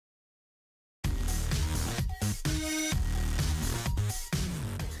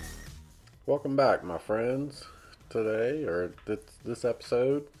Welcome back, my friends. Today, or this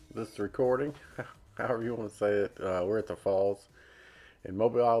episode, this recording, however you want to say it, we're at the falls in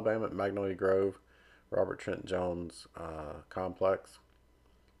Mobile, Alabama at Magnolia Grove, Robert Trent Jones complex.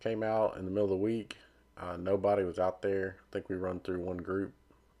 Came out in the middle of the week. Nobody was out there. I think we run through one group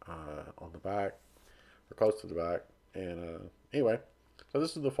on the back, or close to the back. And anyway, so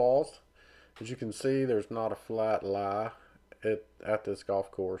this is the falls. As you can see, there's not a flat lie at this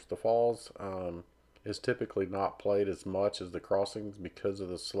golf course. The falls is typically not played as much as the crossings because of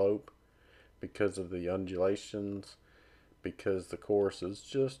the slope, because of the undulations, because the course is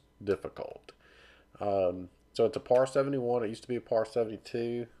just difficult. So it's a par 71. It used to be a par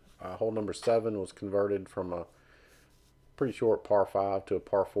 72. Hole number 7 was converted from a pretty short par 5 to a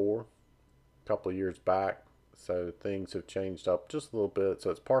par 4 a couple of years back. So things have changed up just a little bit. So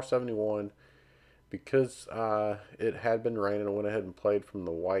it's par 71. Because it had been raining, I went ahead and played from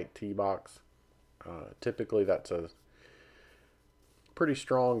the white tee box. Typically, that's a pretty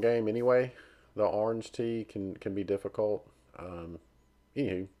strong game anyway. The orange tee can be difficult.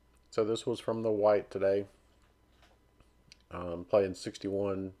 Anywho, so this was from the white today. Playing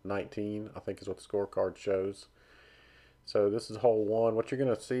 61-19, I think is what the scorecard shows. So this is hole 1. What you're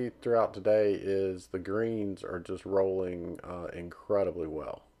going to see throughout today is the greens are just rolling incredibly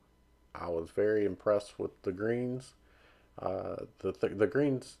well. I was very impressed with the greens. The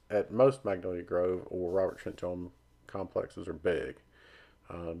greens at most Magnolia Grove or Robert Trent Jones complexes are big.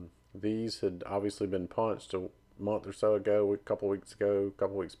 These had obviously been punched a month or so ago, a couple weeks ago, a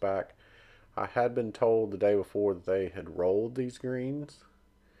couple weeks back. I had been told the day before that they had rolled these greens,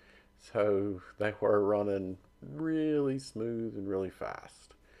 so they were running really smooth and really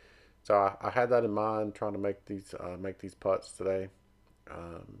fast. So I had that in mind, trying to make these putts today.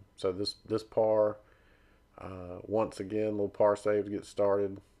 So this par, once again, little par save to get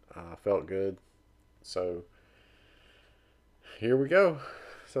started. Felt good. So here we go.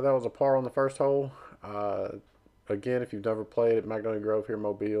 So that was a par on the first hole. Again, if you've never played at Magnolia Grove here in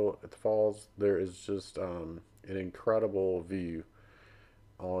Mobile at the Falls, there is just an incredible view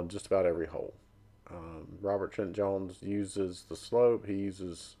on just about every hole. Robert Trent Jones uses the slope. He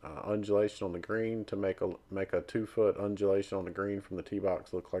uses undulation on the green to make a 2-foot undulation on the green from the tee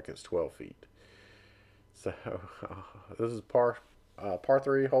box look like it's 12 feet. So this is par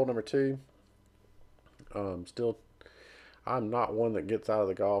 3, hole number 2. Still, I'm not one that gets out of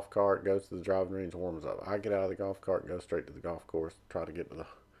the golf cart, goes to the driving range, warms up. I get out of the golf cart, go straight to the golf course, try to get to the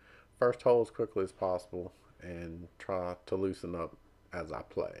first hole as quickly as possible, and try to loosen up as I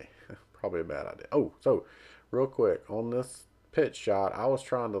play. Probably a bad idea. Oh, so real quick on this pitch shot, I was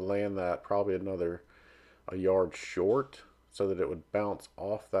trying to land that probably a yard short so that it would bounce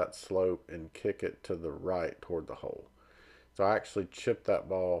off that slope and kick it to the right toward the hole. So I actually chipped that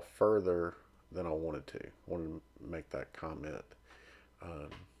ball further than I wanted to. Wanted to make that comment.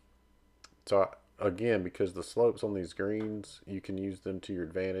 Again, because the slopes on these greens, you can use them to your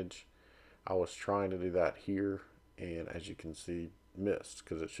advantage. I was trying to do that here, and as you can see, missed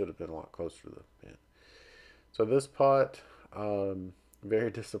because it should have been a lot closer to the pin. So this putt,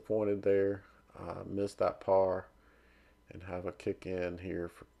 very disappointed there. Missed that par and have a kick in here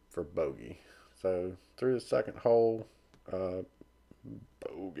for bogey. So through the second hole,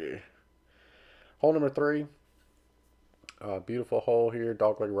 bogey. Hole number 3, beautiful hole here,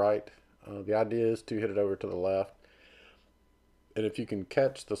 dogleg right. The idea is to hit it over to the left. And if you can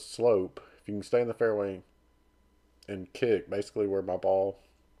catch the slope, if you can stay in the fairway and kick basically where my ball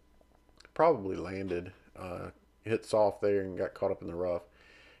probably landed, hit soft there and got caught up in the rough.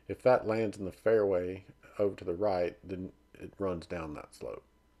 If that lands in the fairway over to the right, then it runs down that slope.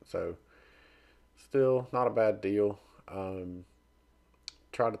 So still not a bad deal.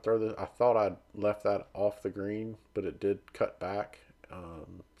 Tried to throw this. I thought I'd left that off the green, but it did cut back.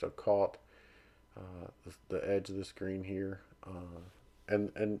 So caught the edge of this green here.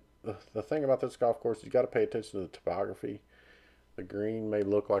 And the thing about this golf course, you got to pay attention to the topography. The green may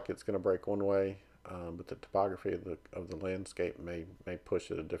look like it's going to break one way, but the topography of the landscape may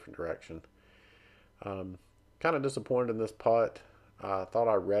push it a different direction. Kind of disappointed in this putt. I thought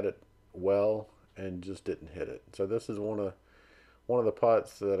I read it well and just didn't hit it. So this is one of the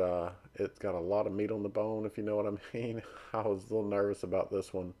putts that it's got a lot of meat on the bone, if you know what I mean. I was a little nervous about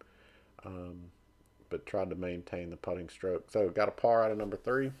this one, but tried to maintain the putting stroke. So got a par out of number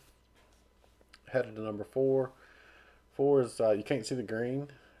 3. Headed to number 4. 4 is you can't see the green.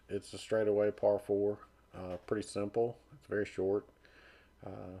 It's a straightaway par 4. Pretty simple. It's very short.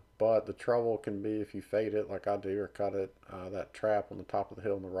 But the trouble can be if you fade it like I do or cut it, that trap on the top of the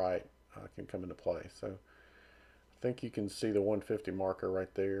hill on the right can come into play. So I think you can see the 150 marker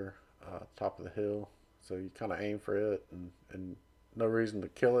right there. top of the hill. So you kind of aim for it, and no reason to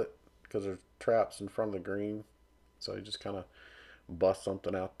kill it because there's traps in front of the green. So you just kind of bust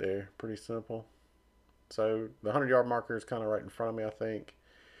something out there. Pretty simple. So the 100-yard marker is kind of right in front of me, I think.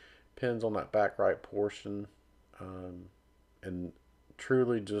 Pins on that back right portion, um, and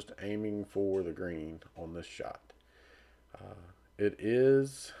truly just aiming for the green on this shot. It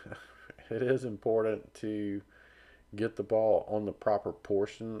is it is important to get the ball on the proper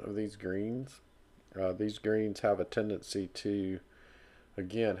portion of these greens. These greens have a tendency to,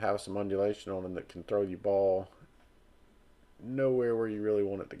 again, have some undulation on them that can throw your ball nowhere where you really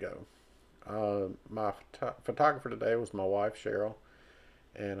want it to go. My photographer today was my wife, Cheryl,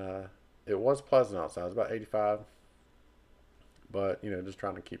 and it was pleasant outside. It was about 85, but just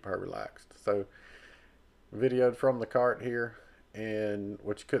trying to keep her relaxed. So, videoed from the cart here, and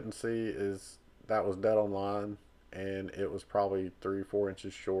what you couldn't see is that was dead on line, and it was probably 3 or 4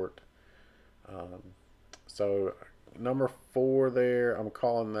 inches short. So number 4 there, I'm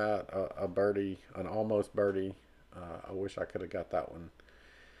calling that a birdie, an almost birdie. I wish I could have got that one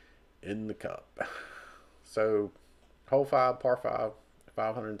in the cup. So hole 5, par 5,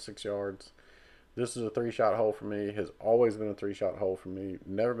 506 yards. This is a 3-shot hole for me. Has always been a 3-shot hole for me.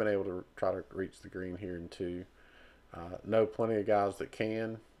 Never been able to try to reach the green here in 2. Know plenty of guys that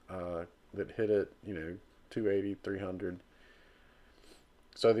can, that hit it, 280, 300.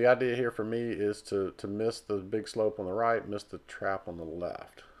 So the idea here for me is to miss the big slope on the right, miss the trap on the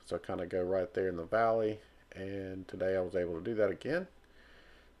left. So kind of go right there in the valley, and today I was able to do that again.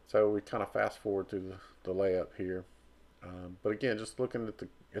 So we kind of fast forward through the layup here. But again, just looking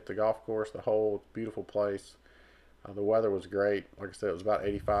at the golf course, the hole, beautiful place. The weather was great. Like I said, it was about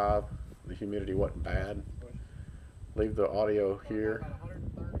 85. The humidity wasn't bad. Leave the audio here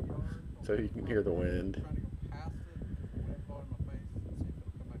so you can hear the wind.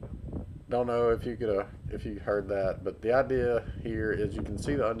 Don't know if you heard that, but the idea here is you can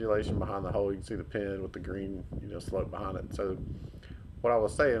see the undulation behind the hole. You can see the pin with the green, slope behind it. So what I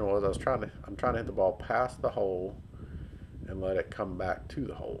was saying was I'm trying to hit the ball past the hole and let it come back to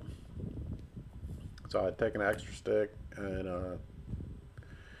the hole. So I had taken an extra stick, and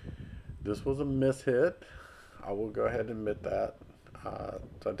this was a miss hit. I will go ahead and admit that.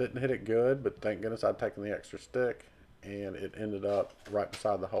 So I didn't hit it good, but thank goodness I'd taken the extra stick, and it ended up right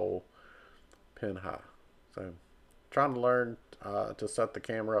beside the hole, pin high. So trying to learn to set the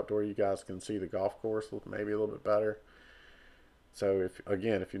camera up to where you guys can see the golf course maybe a little bit better. So if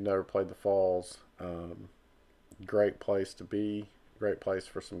you've never played the Falls, great place to be, great place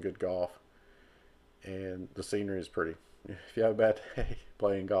for some good golf, and the scenery is pretty. If you have a bad day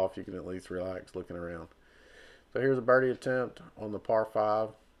playing golf, you can at least relax looking around. So here's a birdie attempt on the par 5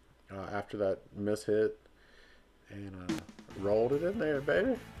 after that miss hit, and rolled it in there,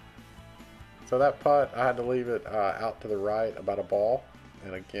 baby. So that putt, I had to leave it out to the right about a ball,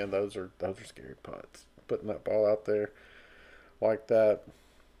 and again, those are scary putts. Putting that ball out there like that.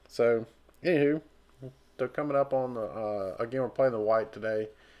 So anywho, so coming up on the again, we're playing the white today.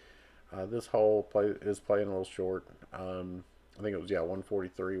 This hole is playing a little short. I think it was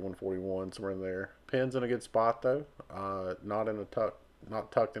 143, 141, somewhere in there. Pin's in a good spot though.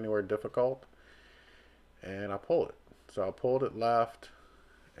 Not tucked anywhere difficult. And I pull it. So I pulled it left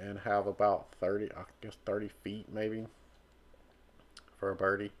and have about 30 feet maybe for a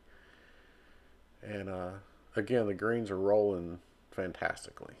birdie. And again, the greens are rolling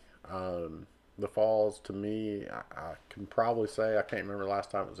fantastically. The Falls, to me, I can probably say I can't remember the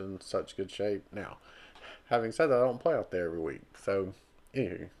last time it was in such good shape. Now, having said that, I don't play out there every week. So,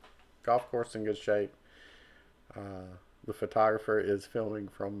 anywho, golf course in good shape. The photographer is filming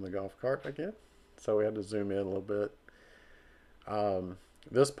from the golf cart again, so we had to zoom in a little bit.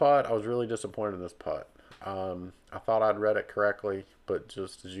 This putt, I was really disappointed in this putt. I thought I'd read it correctly, but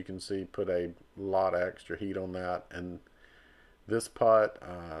just as you can see, put a lot of extra heat on that, and this putt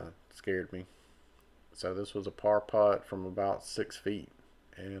scared me. So this was a par putt from about 6 feet,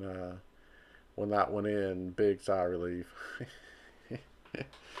 and when that went in, big sigh of relief.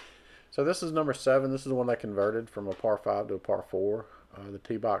 So this is number 7. This is the one that converted from a par 5 to a par 4. The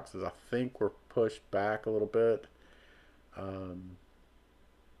tee boxes, I think, were pushed back a little bit.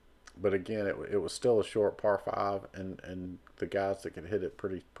 But again, it was still a short par 5, and the guys that could hit it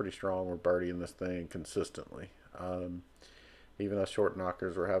pretty strong were birdieing this thing consistently. Even us short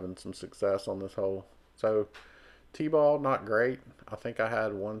knockers were having some success on this hole. So tee-ball, not great. I think I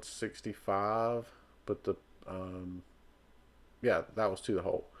had 165, but that was to the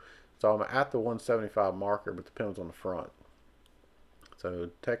hole. So I'm at the 175 marker, but the pin's on the front. So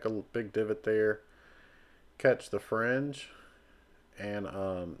take a big divot there, catch the fringe,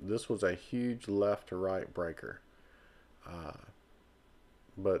 and this was a huge left to right breaker.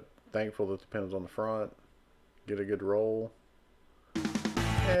 But thankful that the pin was on the front. Get a good roll.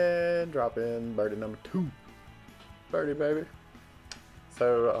 And drop in birdie number 2. Birdie, baby.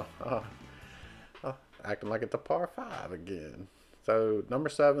 So, acting like it's a par 5 again. So, number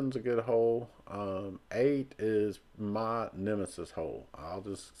 7's a good hole. 8 is my nemesis hole. I'll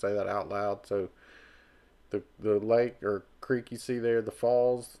just say that out loud. So, the lake or creek you see there, the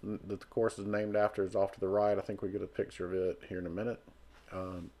falls that the course is named after, is off to the right. I think we get a picture of it here in a minute.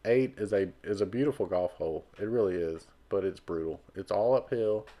 8 is a beautiful golf hole. It really is, but it's brutal. It's all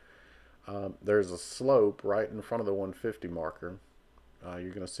uphill. There's a slope right in front of the 150 marker.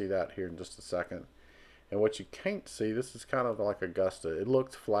 You're going to see that here in just a second. And what you can't see, this is kind of like Augusta. It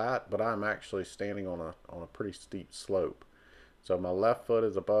looks flat, but I'm actually standing on a pretty steep slope. So my left foot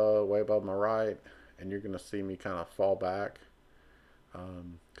is way above my right, and you're going to see me kind of fall back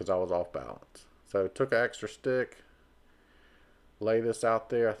because I was off balance. So took an extra stick, lay this out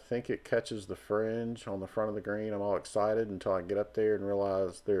there. I think it catches the fringe on the front of the green. I'm all excited until I get up there and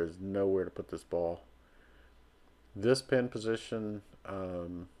realize there is nowhere to put this ball. This pin position,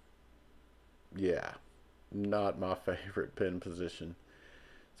 yeah, not my favorite pin position.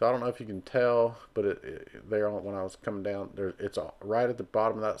 So I don't know if you can tell, but there when I was coming down there, it's right at the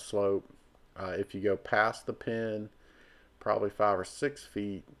bottom of that slope. If you go past the pin, probably 5 or 6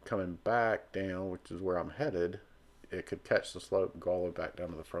 feet coming back down, which is where I'm headed, it could catch the slope and go all the way back down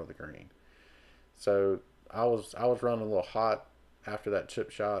to the front of the green. So I was running a little hot after that chip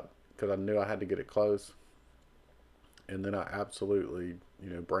shot because I knew I had to get it close, and then I absolutely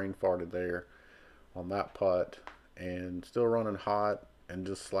brain farted there on that putt, and still running hot and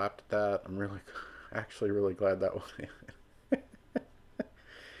just slapped at that. I'm actually really glad that went in.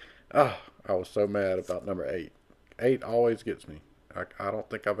 Oh, I was so mad about number 8. 8 always gets me. I don't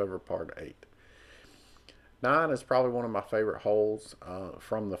think I've ever parred 8. 9 is probably one of my favorite holes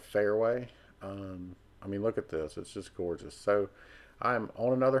from the fairway. I mean, look at this. It's just gorgeous. So I'm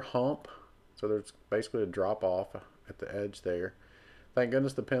on another hump. So there's basically a drop off at the edge there. Thank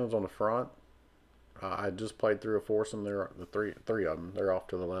goodness the pin was on the front. I just played through a foursome there. The three of them. They're off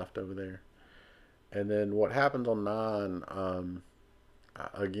to the left over there. And then what happens on 9?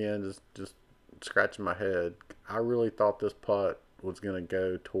 Again, just scratching my head. I really thought this putt was going to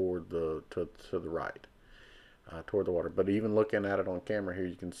go toward to the right. Toward the water, but even looking at it on camera here,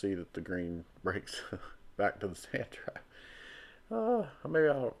 you can see that the green breaks back to the sand trap. Maybe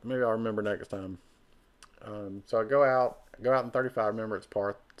I'll remember next time. So I go out in 35. Remember, it's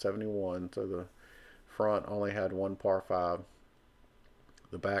par 71, so the front only had one par 5.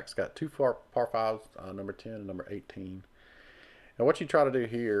 The back's got 2 par 5s, number 10 and number 18. And what you try to do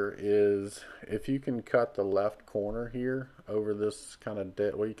here is, if you can cut the left corner here over this kind of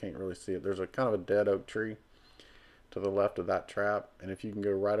dead, well, you can't really see it. There's a kind of a dead oak tree to the left of that trap, and if you can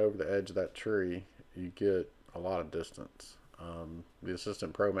go right over the edge of that tree, you get a lot of distance. The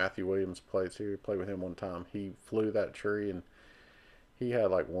assistant pro Matthew Williams plays here. Played with him one time. He flew that tree, and he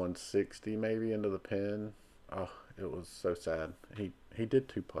had like 160 maybe into the pin. Oh, it was so sad. He did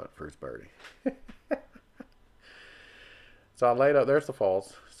 2 putt for his birdie. So I laid up. There's the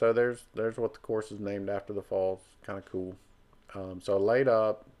falls. So there's what the course is named after, the falls. Kind of cool. So I laid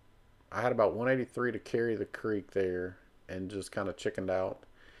up. I had about 183 to carry the creek there, and just kind of chickened out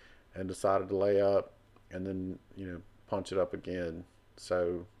and decided to lay up and then punch it up again.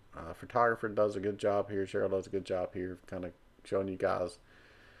 So photographer does a good job here. Cheryl does a good job here, kind of showing you guys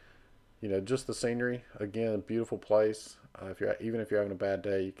just the scenery. Again, beautiful place. Even if you're having a bad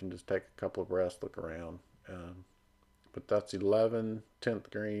day, you can just take a couple of breaths, look around. But that's 11, 10th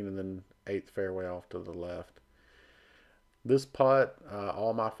green, and then 8th fairway off to the left. This putt,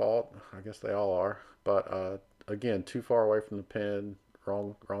 all my fault. I guess they all are. But again, too far away from the pin,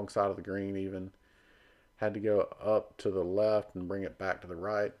 wrong side of the green even. Had to go up to the left and bring it back to the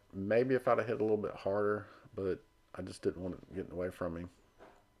right. Maybe if I'd have hit a little bit harder, but I just didn't want it getting away from me.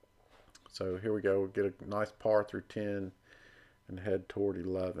 So here we go. We'll get a nice par through 10 and head toward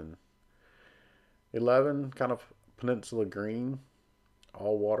 11. 11, kind of peninsula green,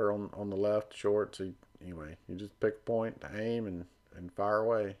 all water on the left, short. So anyway, you just pick a point to aim and fire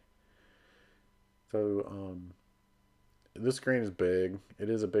away. So this green is big. It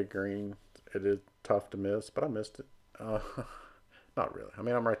is a big green. It is tough to miss, but I missed it. Not really. I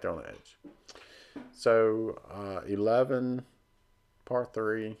mean, I'm right there on the edge. So 11, par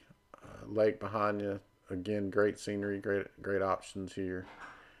 3, lake behind you. Again, great scenery, great options here.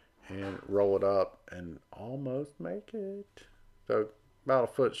 And roll it up and almost make it. So about a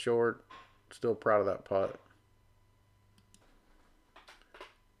foot short. Still proud of that putt.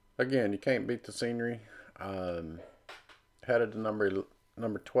 Again, you can't beat the scenery. Headed to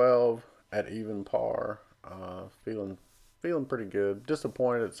number 12 at even par. Feeling pretty good.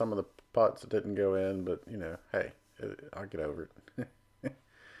 Disappointed at some of the putts that didn't go in, but you know, hey, I'll get over it.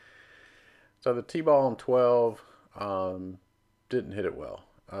 So the tee ball on 12 didn't hit it well.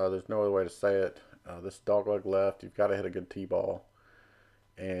 There's no other way to say it. This dogleg left. You've got to hit a good tee ball,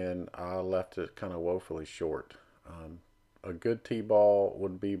 and I left it kind of woefully short. A good tee ball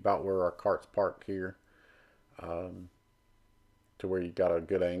would be about where our cart's parked here, to where you got a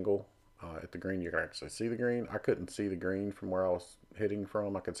good angle at the green. You can actually see the green. I couldn't see the green from where I was hitting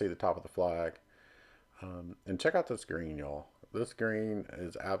from. I could see the top of the flag. And check out this green, y'all. This green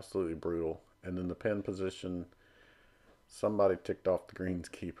is absolutely brutal. And then the pin position, somebody ticked off the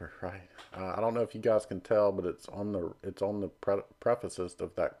greenskeeper, right? I don't know if you guys can tell, but it's on the precipice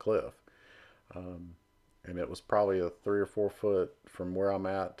of that cliff. And it was probably a 3 or 4 foot from where I'm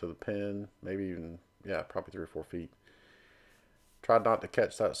at to the pin, maybe even, yeah, probably 3 or 4 feet. Tried not to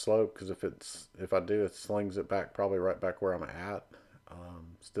catch that slope, because if I do, it slings it back, probably right back where I'm at.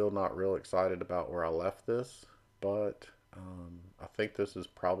 Still not real excited about where I left this, but I think this is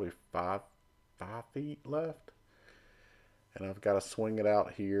probably five feet left, and I've got to swing it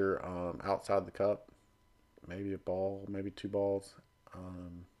out here outside the cup. Maybe a ball, maybe 2 balls.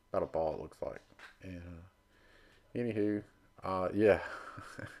 About a ball, it looks like. And anywho, yeah,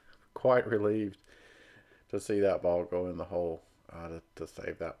 quite relieved to see that ball go in the hole to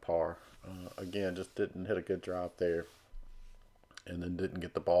save that par. Again, just didn't hit a good drive there, and then didn't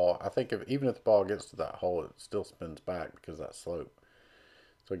get the ball. I think even if the ball gets to that hole, it still spins back because of that slope.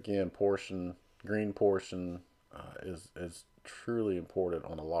 So again, green portion is truly important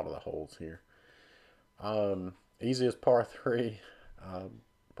on a lot of the holes here. Easiest par 3,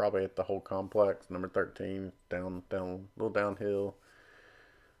 probably at the whole complex. Number 13, down, a little downhill,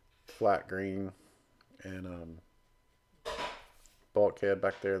 flat green, and bulkhead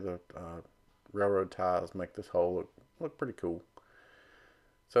back there. The railroad ties make this hole look pretty cool.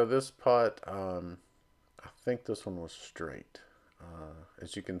 So this putt, I think this one was straight.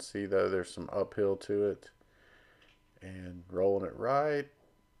 As you can see, though, there's some uphill to it, and rolling it right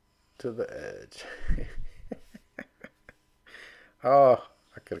to the edge. Oh,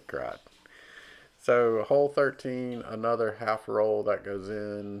 I could have cried. So hole 13, another half roll that goes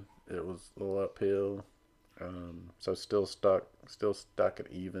in. It was a little uphill, so still stuck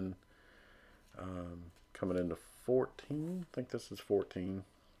at even. Coming into 14, I think this is 14.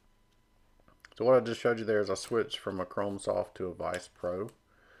 So what I just showed you there is I switched from a Chrome Soft to a Vice Pro.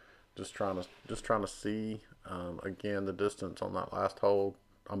 Just trying to see again the distance on that last hole.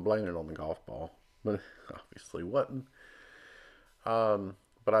 I'm blaming it on the golf ball, but obviously wasn't.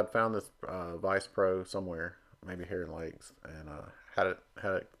 But I'd found this Vice Pro somewhere, maybe here in Lakes, and had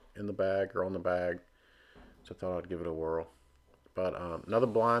it in the bag or on the bag. So I thought I'd give it a whirl. But another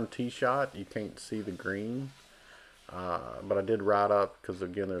blind tee shot. You can't see the green. But I did ride up, because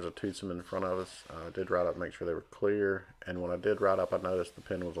again there's a twosome in front of us. I did ride up, make sure they were clear, and when I did ride up, I noticed the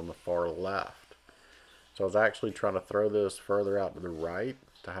pin was on the far left. So I was actually trying to throw this further out to the right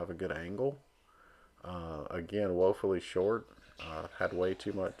to have a good angle. Again, woefully short. Had way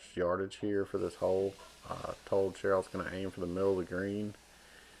too much yardage here for this hole. Told Cheryl I was going to aim for the middle of the green,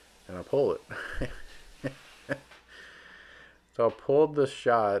 and I pulled it. So I pulled this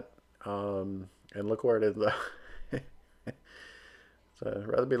shot, and look where it is though. So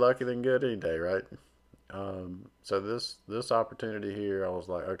rather be lucky than good any day, right? So this opportunity here, I was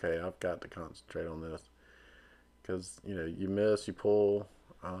like, okay, I've got to concentrate on this, because you know, you miss, you pull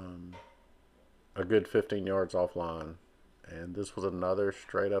a good 15 yards offline, and this was another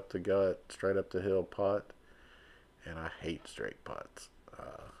straight up the gut, straight up the hill putt, and I hate straight putts.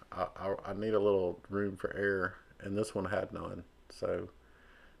 I need a little room for error, and this one had none. So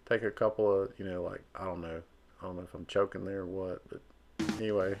take a couple of, you know, like I don't know if I'm choking there or what, but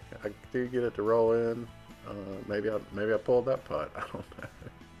anyway, I do get it to roll in. Maybe I pulled that putt. I don't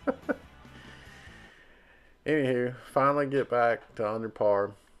know. Anywho, finally get back to under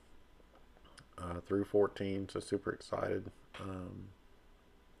par through 14, so super excited.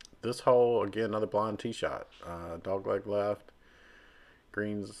 This hole, again, another blind tee shot. Dogleg left,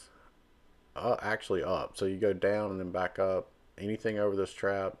 greens actually up. So you go down and then back up. Anything over this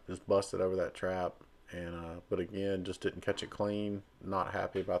trap is busted over that trap. And but again, just didn't catch it clean. Not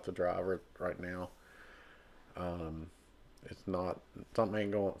happy about the driver right now. It's not, something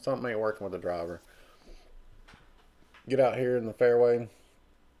ain't working with the driver. Get out here in the fairway.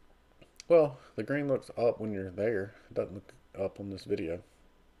 Well, the green looks up when you're there. It doesn't look up on this video.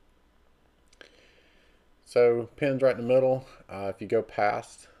 So pin's right in the middle. If you go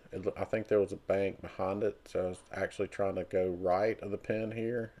past I think there was a bank behind it, so I was actually trying to go right of the pin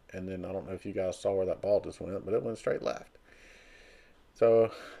here, and then I don't know if you guys saw where that ball just went, but it went straight left.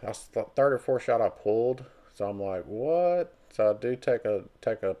 So that's the third or fourth shot I pulled. So I'm like, what? So I do take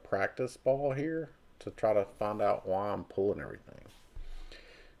a practice ball here to try to find out why I'm pulling everything.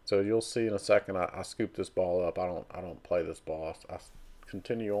 So you'll see in a second. I scoop this ball up. I don't play this ball. I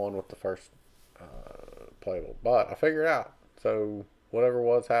continue on with the first playable, but I figured it out. So whatever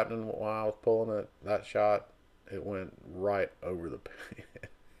was happening while I was pulling it, that shot, it went right over the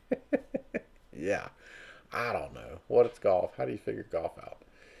pin. Yeah, I don't know what it's golf. How do you figure golf out?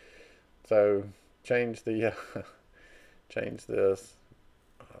 So change the change this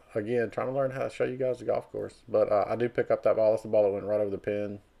again. Trying to learn how to show you guys the golf course, but I do pick up that ball. That's the ball that went right over the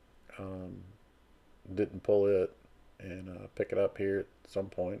pin. Um, didn't pull it, and pick it up here at some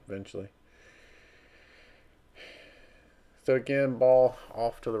point eventually. So again, ball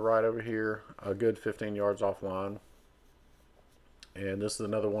off to the right over here, a good 15 yards offline. And this is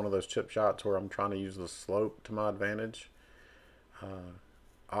another one of those chip shots where I'm trying to use the slope to my advantage.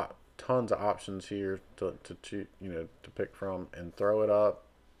 Tons of options here to pick from, and throw it up,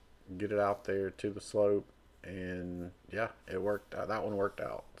 get it out there to the slope, and yeah, it worked. That one worked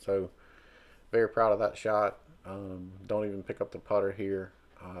out. So very proud of that shot. Don't even pick up the putter here.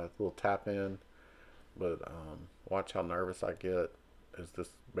 A little tap in, but watch how nervous I get as this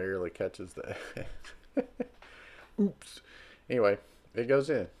barely catches the edge. Oops. Anyway, it goes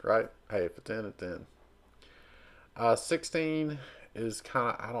in, right? Hey, if it's in, it's in. 16 is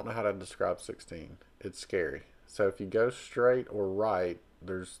kind of, I don't know how to describe 16. It's scary. So if you go straight or right,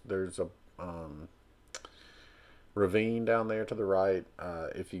 there's a ravine down there to the right.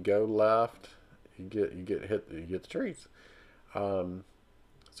 If you go left, you get hit. You get the trees.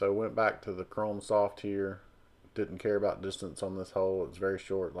 So went back to the chrome soft here. Didn't care about distance on this hole. It was very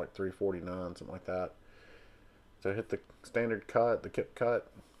short, like 349, something like that. So hit the standard cut, the kip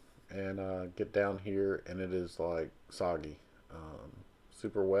cut, and get down here, and it is like soggy,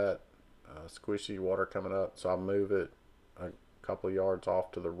 super wet, squishy water coming up. So I move it a couple of yards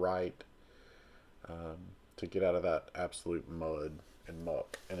off to the right to get out of that absolute mud and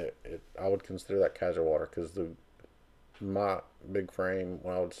muck. And I would consider that casual water because my big frame,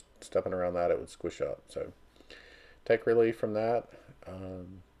 when I was stepping around that, it would squish up. So take relief from that.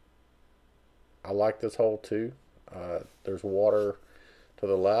 I like this hole too. There's water to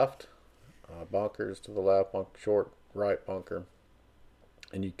the left, bunkers to the left, short right bunker,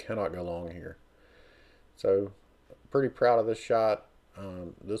 and you cannot go long here. So pretty proud of this shot.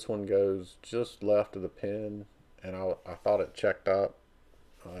 This one goes just left of the pin, and I thought it checked up,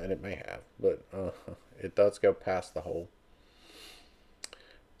 and it may have, but it does go past the hole.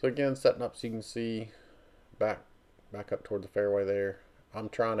 So again, setting up so you can see back up toward the fairway there. I'm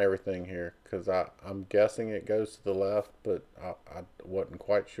trying everything here because I'm guessing it goes to the left, but I wasn't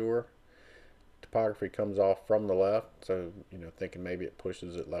quite sure. Topography comes off from the left, so thinking maybe it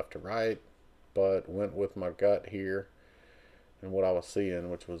pushes it left to right, but went with my gut here and what I was seeing,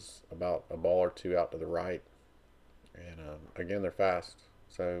 which was about a ball or two out to the right. And again, they're fast,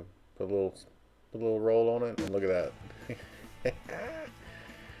 so put a little roll on it, and look at that.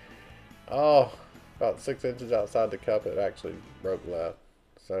 Oh, about 6 inches outside the cup, it actually broke left.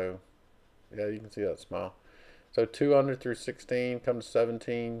 So yeah, you can see that smile. So 2 under through 16, come to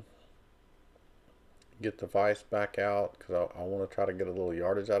 17, get the vise back out because I want to try to get a little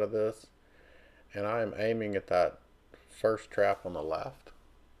yardage out of this. And I am aiming at that first trap on the left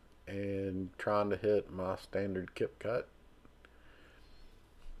and trying to hit my standard kip cut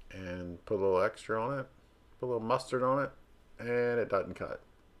and put a little extra on it, put a little mustard on it, and it doesn't cut.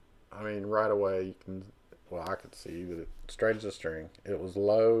 I mean, right away you can, well, I could see that it straight as a string. It was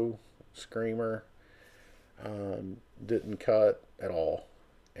low, screamer, didn't cut at all,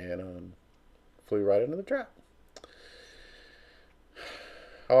 and flew right into the trap.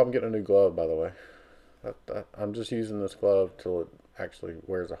 Oh, I'm getting a new glove, by the way. I'm just using this glove till it actually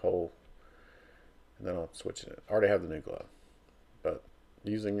wears a hole, and then I'll switch it. I already have the new glove, but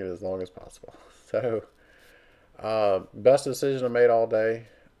using it as long as possible. So, best decision I made all day.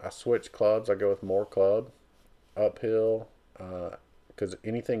 I switch clubs. I go with more club, uphill, because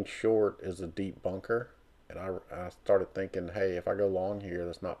anything short is a deep bunker. And I started thinking, hey, if I go long here,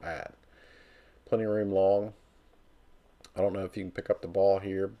 that's not bad. Plenty of room long. I don't know if you can pick up the ball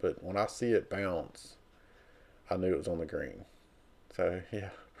here, but when I see it bounce, I knew it was on the green. So yeah,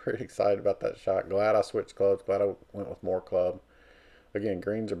 pretty excited about that shot. Glad I switched clubs. Glad I went with more club. Again,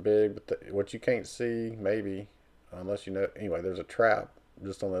 greens are big, but what you can't see, maybe, unless you know. Anyway, there's a trap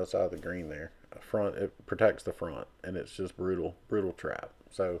just on the other side of the green there. Front, it protects the front, and it's just brutal, brutal trap.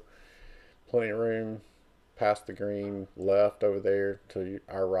 So plenty of room past the green, left over there to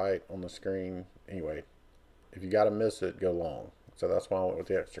our right on the screen. Anyway, if you got to miss it, go long. So that's why I went with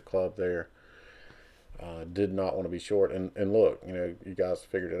the extra club there. Did not want to be short. And look, you guys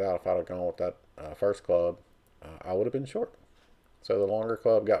figured it out. If I'd have gone with that first club, I would have been short. So the longer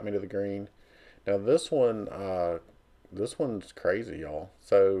club got me to the green. Now this one's crazy, y'all.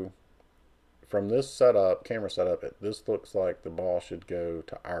 So from this setup, camera setup, this looks like the ball should go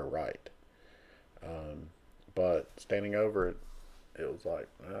to our right. But standing over it, it was like,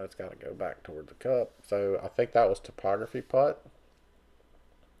 it's got to go back toward the cup. So I think that was topography putt.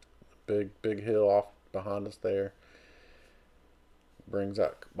 Big hill off behind us there. Brings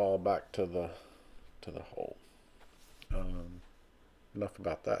that ball back to the hole. Enough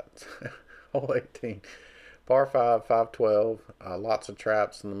about that. Hole 18. Par 5, 512. Lots of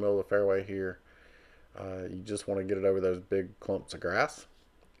traps in the middle of the fairway here. You just want to get it over those big clumps of grass.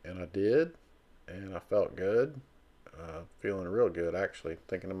 And I did. And I felt good. Feeling real good, actually.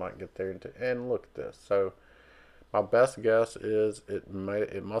 Thinking I might get there. And look at this. So my best guess is it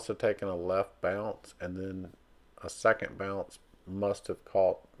must have taken a left bounce, and then a second bounce must have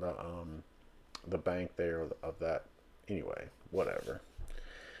caught the bank there of that. Anyway, whatever.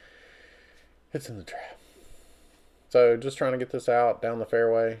 It's in the trap. So just trying to get this out down the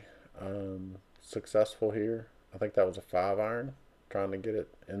fairway. Successful here. I think that was a 5-iron. Trying to get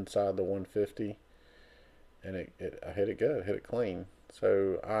it inside the 150. And I hit it good. Hit it clean.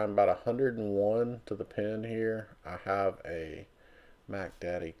 So I'm about 101 to the pin here. I have a Mac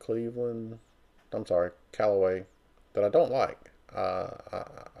Daddy Callaway that I don't like.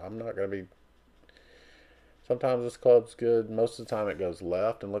 I'm not going to be. Sometimes this club's good. Most of the time it goes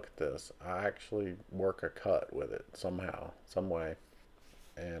left. And look at this. I actually work a cut with it somehow, some way.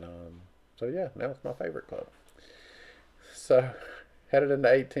 And so yeah, now it's my favorite club. So headed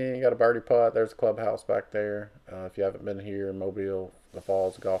into 18, got a birdie putt. There's a clubhouse back there. If you haven't been here in Mobile, the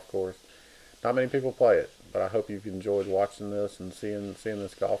Falls golf course, not many people play it, but I hope you've enjoyed watching this and seeing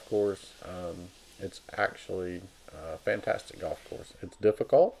this golf course. It's actually a fantastic golf course. It's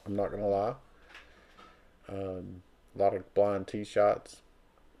difficult, I'm not going to lie. A lot of blind tee shots,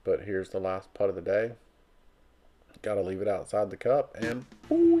 but here's the last putt of the day. Got to leave it outside the cup, and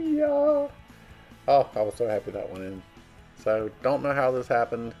booyah! Oh, I was so happy that went in. So don't know how this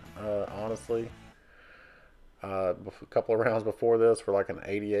happened, honestly. A couple of rounds before this were like an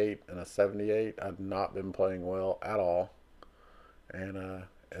 88 and a 78. I'd not been playing well at all,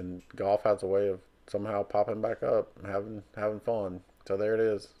 and golf has a way of somehow popping back up, and having fun. So there it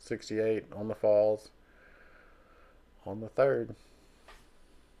is, 68 on the Falls on the 3rd.